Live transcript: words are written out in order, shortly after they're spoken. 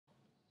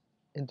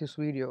In this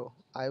video,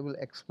 I will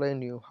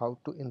explain you how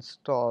to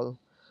install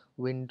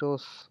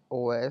Windows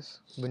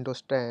OS,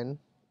 Windows 10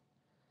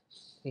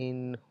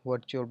 in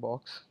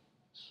VirtualBox.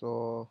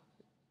 So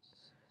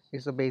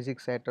it's a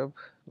basic setup.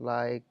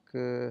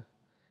 You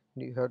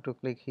have to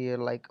click here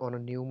like on a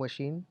new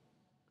machine,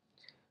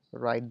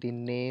 write the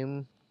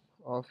name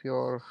of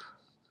your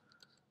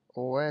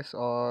OS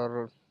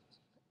or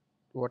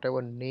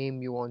whatever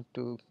name you want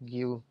to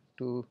give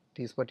to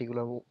this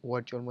particular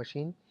virtual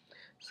machine.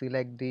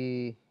 Select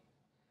the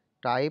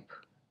type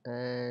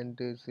and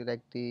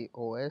select the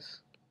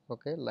OS.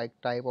 Okay, like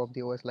type of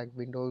the OS like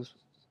Windows,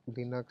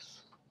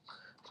 Linux,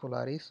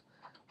 Solaris,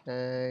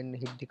 and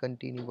hit the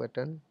continue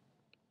button.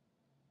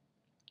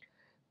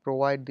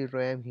 Provide the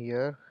RAM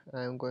here.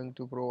 I'm going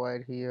to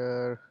provide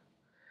here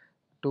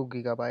 2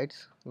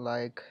 gigabytes,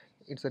 like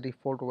it's a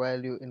default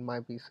value in my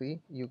PC.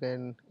 You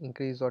can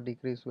increase or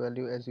decrease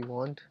value as you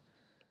want,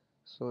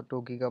 so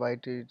 2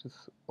 gigabyte is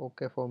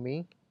okay for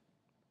me.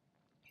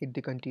 Hit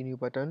the continue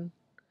button,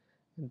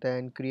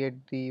 then create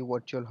the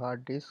virtual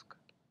hard disk.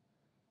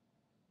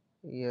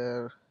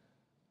 Here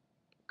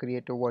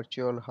create a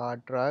virtual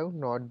hard drive,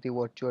 not the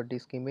virtual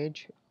disk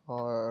image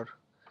or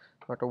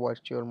not a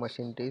virtual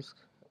machine disk.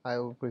 I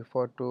would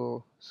prefer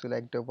to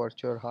select the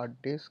virtual hard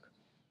disk.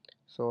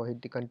 So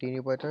hit the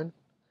continue button.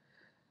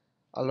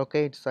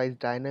 Allocate size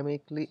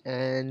dynamically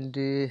and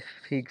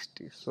fixed.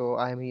 So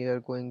I'm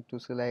here going to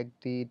select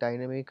the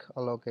dynamic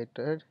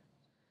allocated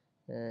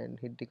and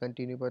hit the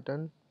continue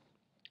button.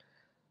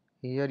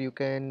 Here you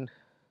can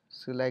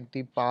select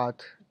the path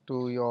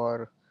to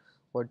your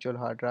virtual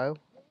hard drive.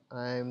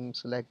 I'm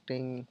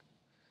selecting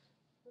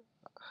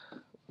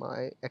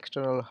my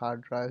external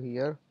hard drive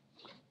here.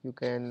 You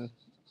can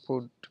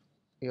put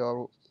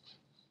your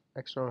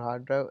external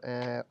hard drive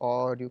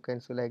or you can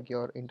select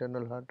your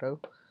internal hard drive.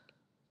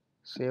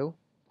 Save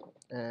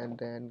and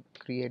then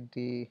create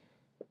the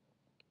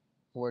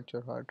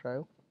virtual hard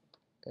drive,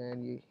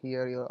 and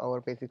here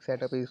our basic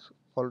setup is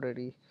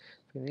already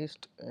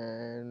finished.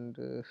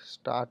 And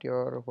start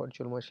your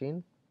virtual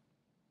machine.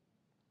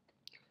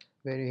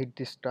 When you hit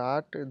the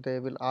start, they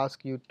will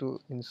ask you to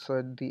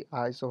insert the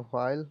ISO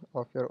file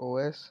of your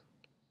OS.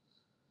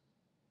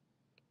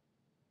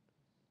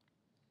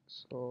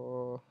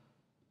 So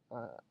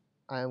uh,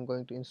 I am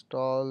going to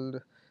install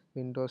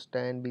Windows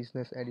 10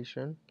 Business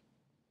Edition.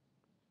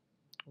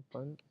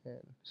 Open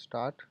and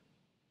start.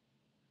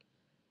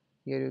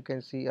 Here you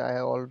can see I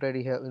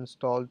already have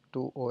installed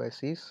two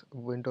OSs,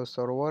 Windows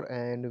Server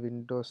and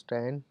Windows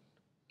 10,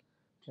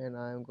 and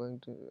I am going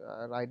to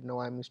right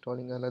now I'm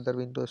installing another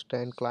Windows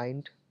 10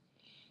 client.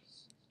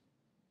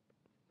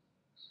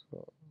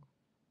 So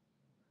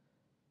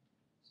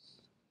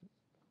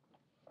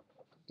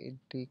hit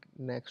the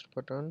next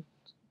button,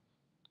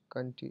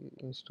 continue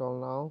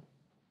install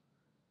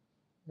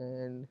now,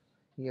 and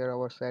here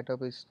our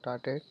setup is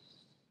started.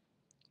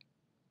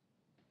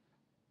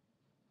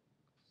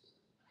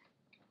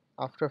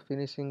 After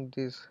finishing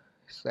this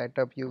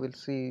setup, you will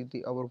see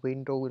our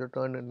window will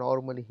turn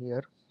normally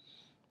here,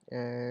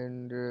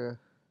 and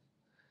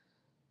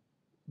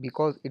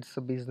because it's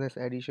a business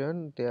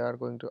edition, they are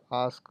going to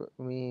ask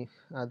me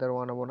either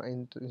one I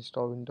want to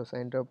install Windows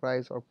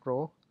Enterprise or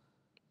Pro.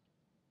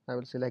 I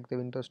will select the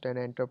Windows 10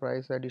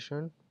 Enterprise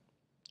edition.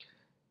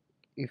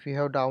 If you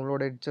have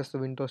downloaded just the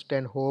Windows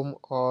 10 Home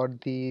or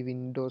the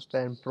Windows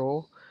 10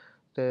 Pro,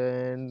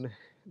 then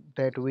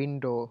that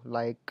window,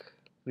 like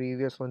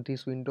previous one,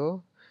 this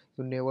window,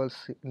 you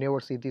never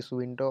see this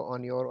window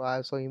on your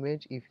ISO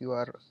image if you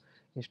are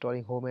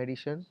installing Home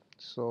edition.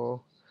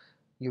 So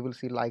you will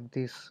see like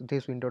this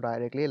window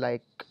directly,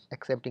 like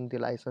accepting the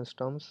license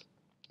terms.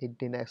 Hit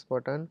the next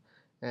button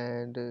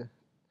and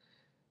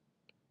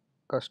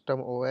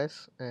custom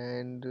OS,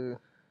 and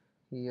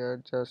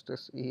here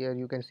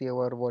you can see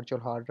our virtual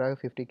hard drive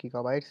 50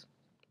 gigabytes.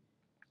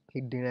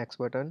 Hit the next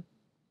button,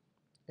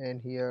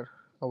 and here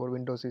our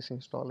Windows is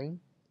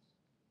installing.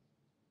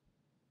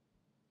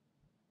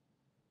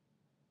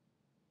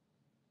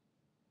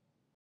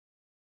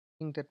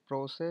 In that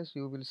process,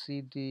 you will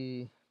see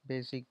the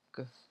basic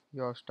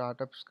your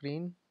startup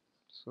screen.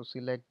 So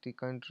select the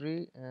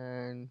country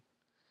and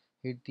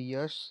hit the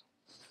yes.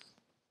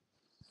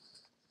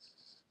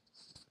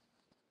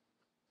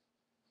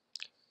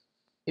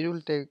 It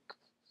will take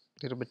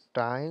a little bit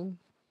time.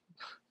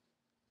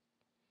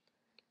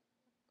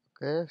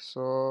 Okay,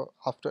 so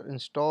after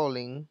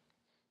installing,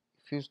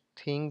 if you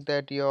think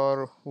that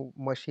your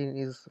machine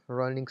is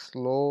running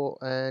slow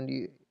and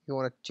you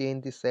want to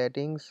change the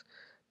settings,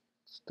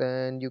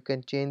 then you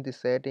can change the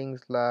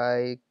settings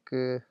by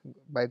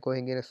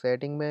going in a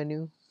setting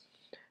menu,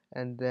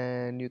 and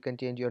then you can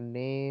change your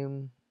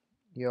name,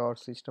 your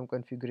system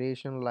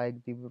configuration,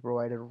 like the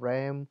provided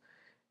RAM.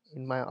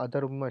 In my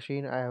other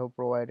machine I have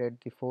provided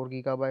the 4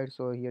 gigabytes,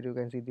 so here you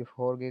can see the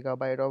 4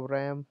 gigabyte of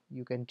RAM.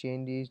 You can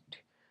change it,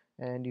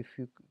 and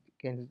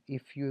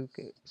if you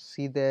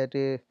see that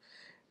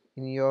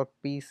in your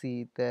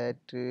PC that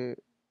the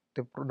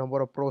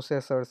number of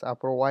processors are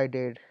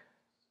provided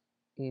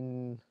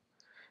in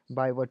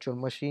by virtual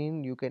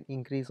machine. You can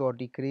increase or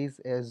decrease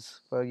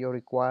as per your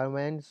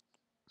requirements.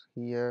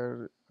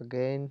 Here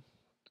again,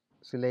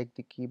 select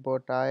the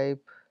keyboard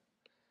type.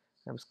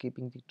 I'm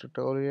skipping the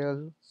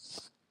tutorial.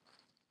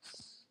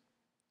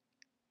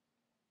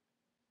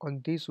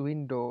 On this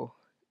window,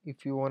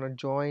 if you want to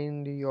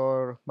join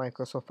your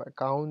Microsoft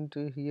account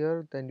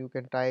here, then you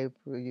can type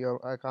your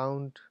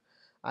account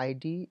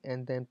ID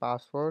and then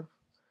password.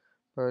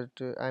 But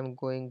I'm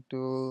going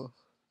to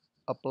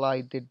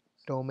apply the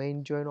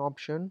domain join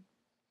option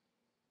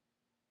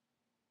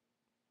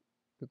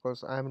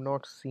because I'm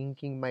not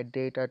syncing my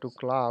data to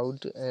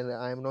cloud, and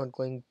I'm not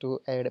going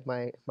to add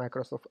my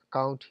Microsoft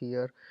account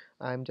here.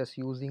 I'm just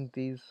using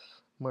this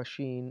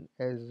machine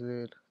as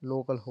a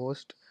local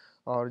host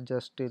or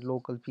just a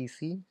local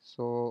PC.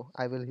 So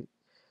I will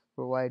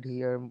provide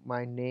here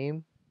my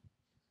name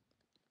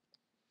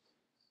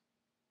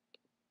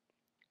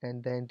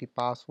and then the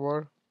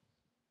password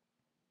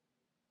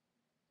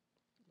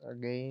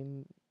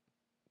again.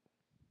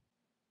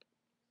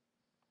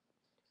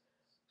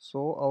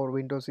 So our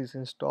Windows is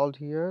installed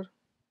here.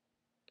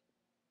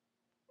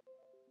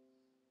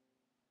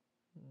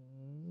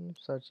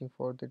 Searching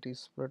for the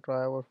display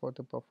driver for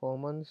the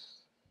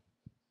performance.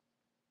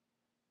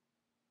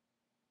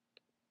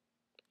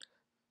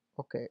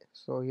 Okay,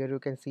 so here you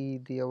can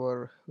see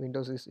our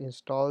Windows is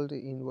installed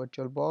in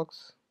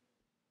VirtualBox,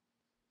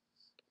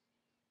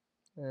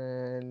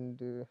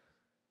 and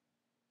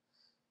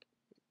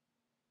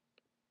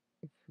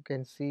if you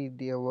can see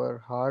our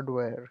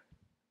hardware,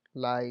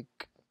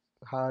 like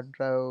hard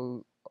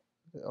drive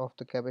of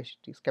the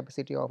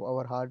capacity of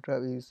our hard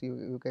drive is,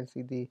 you can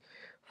see the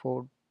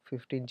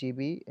 415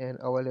 GB and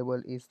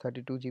available is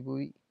 32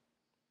 GB,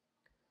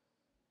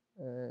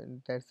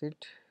 and that's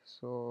it.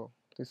 So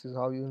this is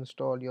how you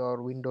install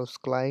your Windows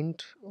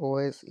client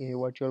OS in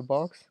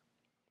VirtualBox.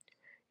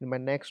 In my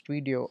next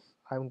video,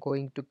 I'm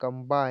going to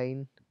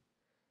combine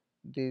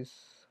this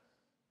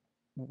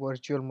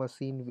virtual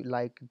machine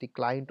like the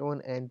client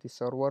one and the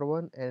server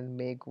one and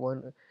make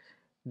one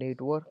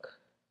network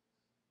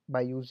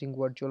by using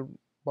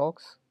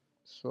VirtualBox.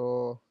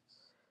 So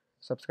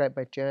subscribe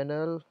my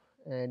channel,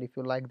 and if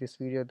you like this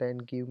video then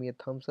give me a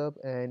thumbs up,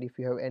 and if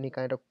you have any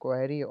kind of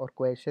query or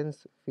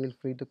questions, feel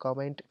free to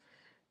comment.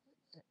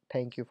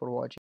 Thank you for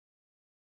watching.